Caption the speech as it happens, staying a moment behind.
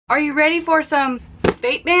Are you ready for some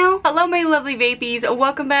vape mail? Hello my lovely vapies,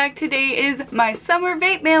 welcome back. Today is my summer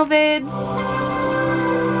vape mail vid.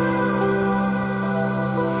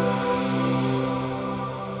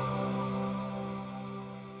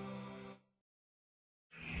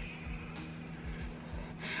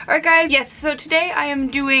 Alright guys, yes, so today I am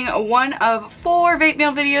doing one of 4 vape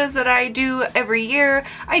mail videos that I do every year.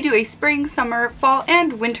 I do a spring, summer, fall,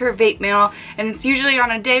 and winter vape mail, and it's usually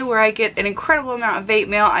on a day where I get an incredible amount of vape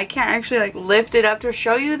mail. I can't actually like lift it up to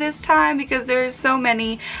show you this time because there's so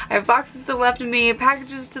many. I have boxes to the left of me,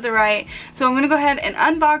 packages to the right, so I'm gonna go ahead and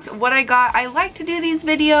unbox what I got. I like to do these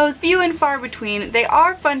videos, few and far between. They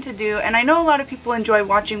are fun to do, and I know a lot of people enjoy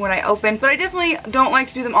watching what I open, but I definitely don't like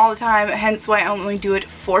to do them all the time, hence why I only do it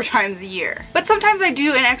 4 times a year. But sometimes I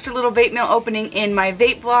do an extra little vape mail opening in my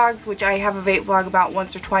vape vlogs, which I have a vape vlog about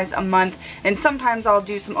once or twice a month, and sometimes I'll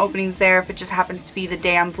do some openings there if it just happens to be the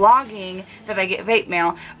day I'm vlogging that I get vape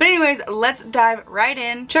mail. But anyways, let's dive right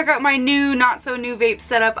in. Check out my new, not so new vape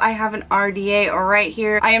setup. I have an RDA right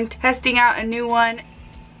here. I am testing out a new one.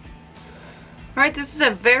 Alright, this is a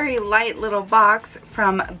very light little box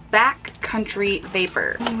from Backcountry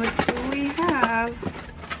Vapor. What do we have?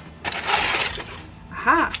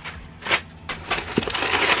 Aha!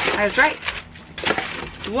 I was right.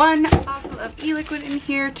 One bottle of e-liquid in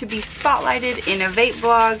here to be spotlighted in a vape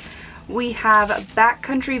vlog. We have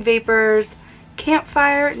Backcountry Vapor's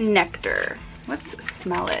Campfire Nectar. Let's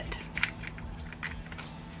smell it.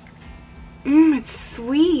 It's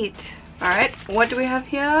sweet. Alright, what do we have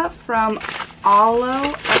here from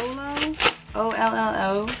Ollo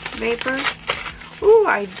Vapor? Ooh,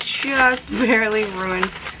 I just barely ruined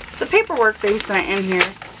the paperwork they sent in here.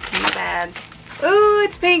 It's not bad. Ooh,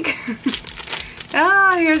 it's pink.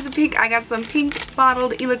 Ah, here's the pink. I got some pink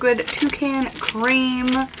bottled e-liquid toucan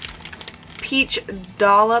cream, peach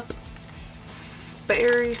dollop,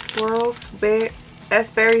 berry swirl,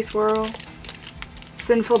 berry swirl,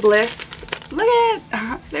 sinful bliss. Look at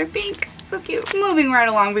it. They're pink. So cute. Moving right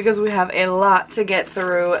along because we have a lot to get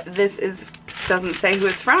through. This doesn't say who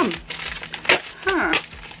it's from. Huh.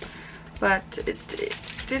 But it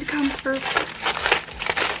did come first.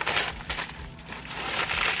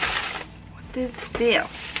 What is this?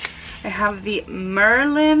 I have the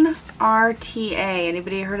Merlin RTA.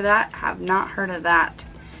 Anybody heard of that? Have not heard of that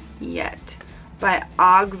yet. By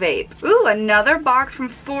Og Vape. Ooh, another box from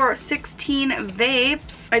 416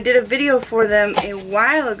 Vapes. I did a video for them a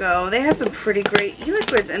while ago. They had some pretty great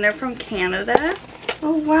e-liquids and they're from Canada.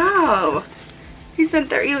 Oh wow. He sent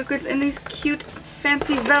their e-liquids in these cute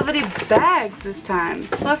fancy velvety bags this time.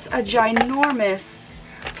 Plus a ginormous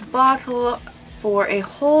bottle for a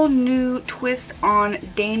whole new twist on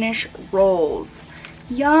Danish rolls.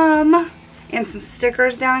 Yum! And some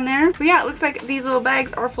stickers down there. But yeah, it looks like these little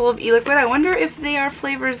bags are full of e-liquid. I wonder if they are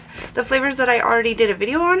the flavors that I already did a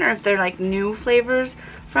video on, or if they're like new flavors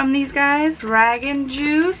from these guys. Dragon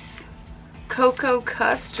juice, cocoa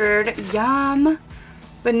custard, yum,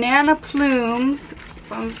 banana plumes,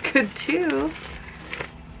 sounds good too.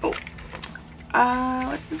 Oh,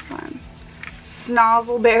 what's this one?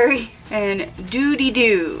 Snozzleberry and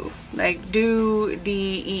doo-dee-doo, like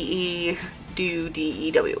do-D-E-E,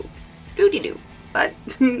 do-D-E-W. Doody-doo, but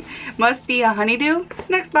must be a honeydew.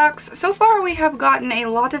 Next box. So far we have gotten a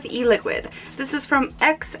lot of e-liquid. This is from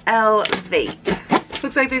XL Vape.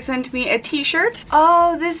 Looks like they sent me a t-shirt.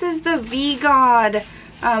 Oh, this is the V-God.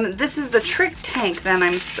 This is the trick tank then,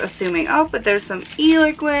 I'm assuming. Oh, but there's some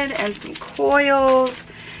e-liquid and some coils.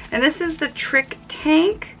 And this is the trick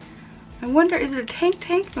tank. I wonder, is it a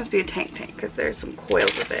tank? Must be a tank because there's some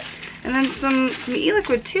coils with it. And then some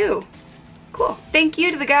e-liquid too. Cool. Thank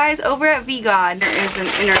you to the guys over at V-God. There is an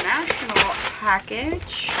international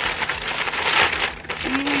package.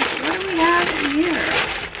 And what do we have in here?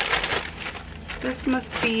 This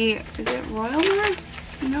must be, is it Royal Mark?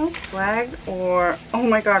 No, flag or, oh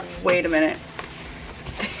my god, wait a minute.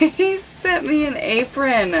 They sent me an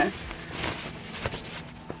apron.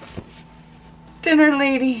 Dinner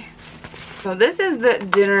Lady. So this is the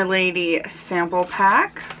Dinner Lady sample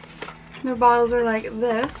pack. Their bottles are like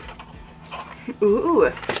this.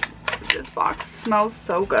 Ooh, this box smells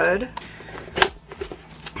so good.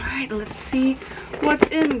 Alright, let's see what's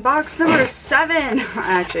in box number 7.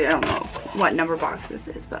 Actually, I don't know what number box this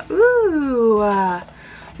is, but ooh,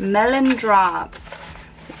 melon drops.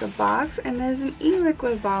 It's a box, and there's an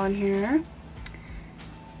e-liquid ball in here.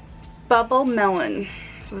 Bubble melon.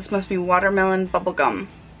 So this must be watermelon bubble gum.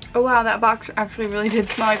 Oh wow, that box actually really did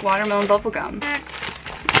smell like watermelon bubble gum. Next,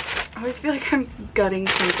 I always feel like I'm gutting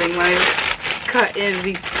something when I cut in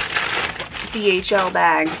these DHL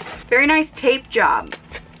bags. Very nice tape job.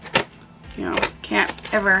 You know, can't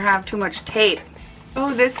ever have too much tape.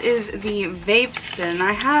 Oh, this is the Vapeston.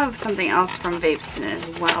 I have something else from Vapeston as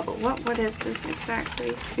well, but what is this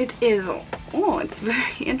exactly? It is, oh, it's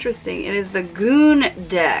very interesting. It is the Goon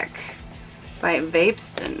Deck by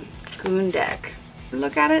Vapeston. Goon Deck.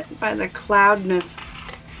 Look at it by the Cloudness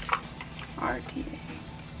RTA.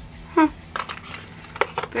 Huh.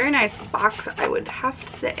 Very nice box, I would have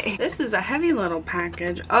to say. This is a heavy little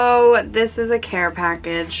package. Oh, this is a care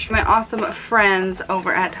package. My awesome friends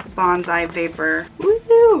over at Bonsai Vapor.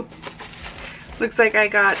 Woohoo! Looks like I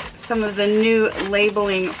got some of the new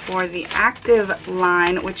labeling for the active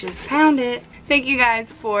line, which is Pound It. Thank you guys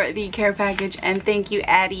for the care package, and thank you,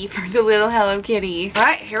 Addie, for the little Hello Kitty. All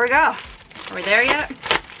right, here we go. Are we there yet?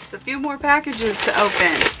 Just a few more packages to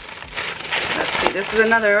open. Let's see, this is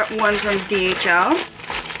another one from DHL.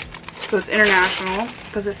 So it's international.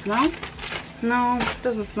 Does it smell? No, it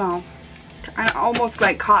doesn't smell. I almost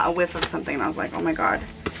like caught a whiff of something and I was like, oh my god,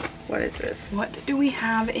 what is this? What do we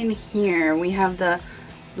have in here? We have the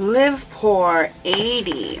Live Pour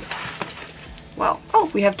 80. Well,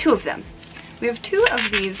 oh, we have two of them. We have two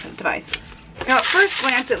of these devices. Now at first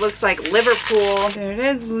glance it looks like Liverpool. There it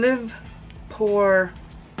is, Live Pour.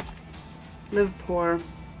 Live Pour.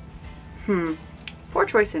 Poor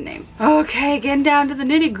choice in name. Okay, getting down to the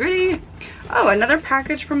nitty gritty. Oh, another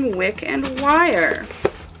package from Wick and Wire.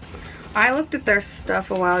 I looked at their stuff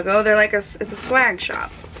a while ago. They're like it's a swag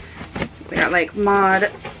shop. They got like mod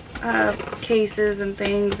cases and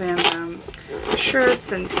things, and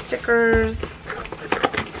shirts and stickers.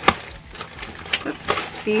 Let's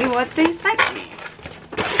see what they sent me.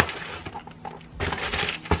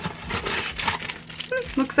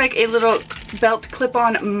 Looks like a little belt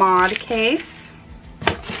clip-on mod case.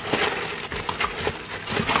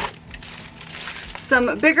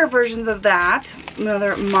 Some bigger versions of that,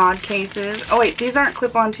 another mod cases. Oh wait, these aren't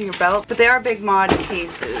clip-on to your belt, but they are big mod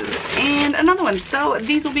cases. And another one. So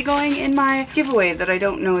these will be going in my giveaway that I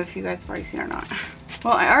don't know if you guys have already seen or not.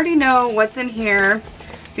 Well, I already know what's in here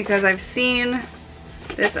because I've seen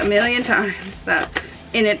this a million times, that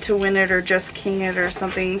In It to Win It or Just King It or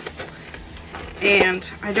something. And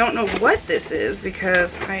I don't know what this is because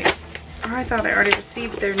I thought I already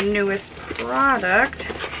received their newest product,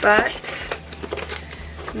 but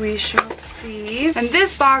we shall see. And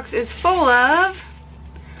this box is full of,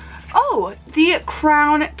 oh, the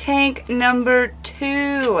Crown Tank number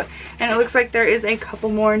 2. And it looks like there is a couple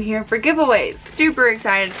more in here for giveaways. Super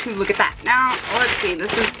excited to look at that. Now, let's see.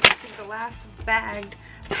 This is, I think, the last bagged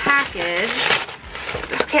package.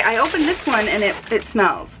 Okay, I opened this one and it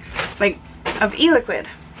smells like of e-liquid.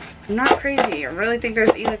 I'm not crazy. I really think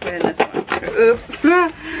there's e-liquid in this one. Oops.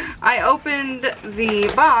 I opened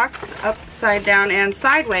the box upside down and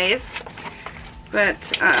sideways, but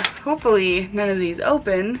hopefully none of these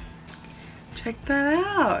open. Check that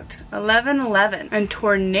out. 1111 and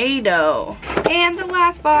Tornado. And the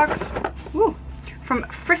last box, woo, from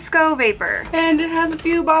Frisco Vapor. And it has a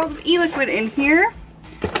few bottles of e-liquid in here.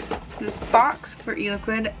 This box for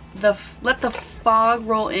e-liquid, Let the Fog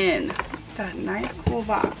Roll In. That nice cool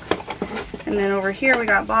box. And then over here we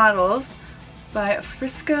got bottles by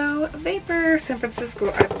Frisco Vapor, San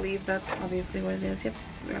Francisco. I believe that's obviously what it is. Yep.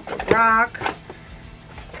 We got the Rock,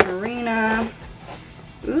 Marina.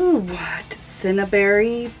 Ooh, what?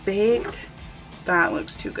 Cinnaberry baked. That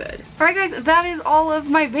looks too good. Alright guys, that is all of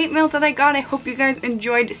my vape mail that I got. I hope you guys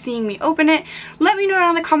enjoyed seeing me open it. Let me know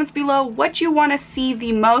down in the comments below what you want to see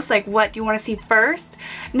the most, like what you want to see first.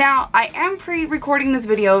 Now, I am pre-recording this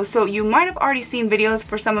video, so you might have already seen videos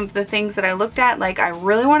for some of the things that I looked at. Like, I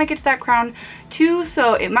really want to get to that Crown 2,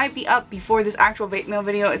 so it might be up before this actual vape mail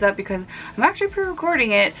video is up because I'm actually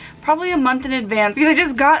pre-recording it probably a month in advance because I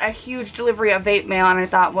just got a huge delivery of vape mail and I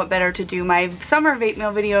thought what better to do my summer vape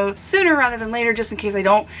mail video sooner rather than later, just in case I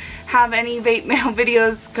don't have any vape mail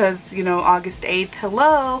videos because, you know, August 8th,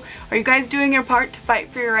 hello. Are you guys doing your part to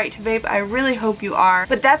fight for your right to vape? I really hope you are.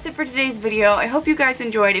 But that's it for today's video. I hope you guys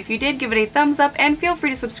enjoyed. If you did, give it a thumbs up and feel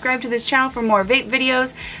free to subscribe to this channel for more vape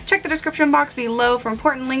videos. Check the description box below for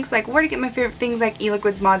important links like where to get my favorite things like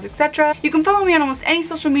e-liquids, mods, etc. You can follow me on almost any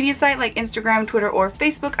social media site like Instagram, Twitter, or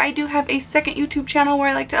Facebook. I do have a second YouTube channel where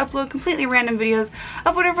I like to upload completely random videos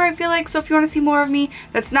of whatever I feel like, so if you want to see more of me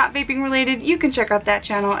that's not vaping related, you can check out that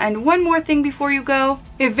channel. And one more thing before you go,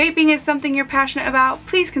 if vaping is something you're passionate about,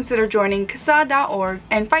 please consider joining CASAD.org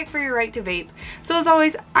and fight for your right to vape. So as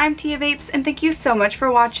always, I'm TiaVapes and thank you so much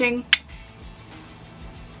for watching.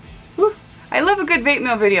 Whew. I love a good vape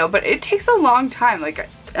mail video, but it takes a long time. Like,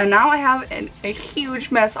 and now I have a huge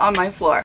mess on my floor.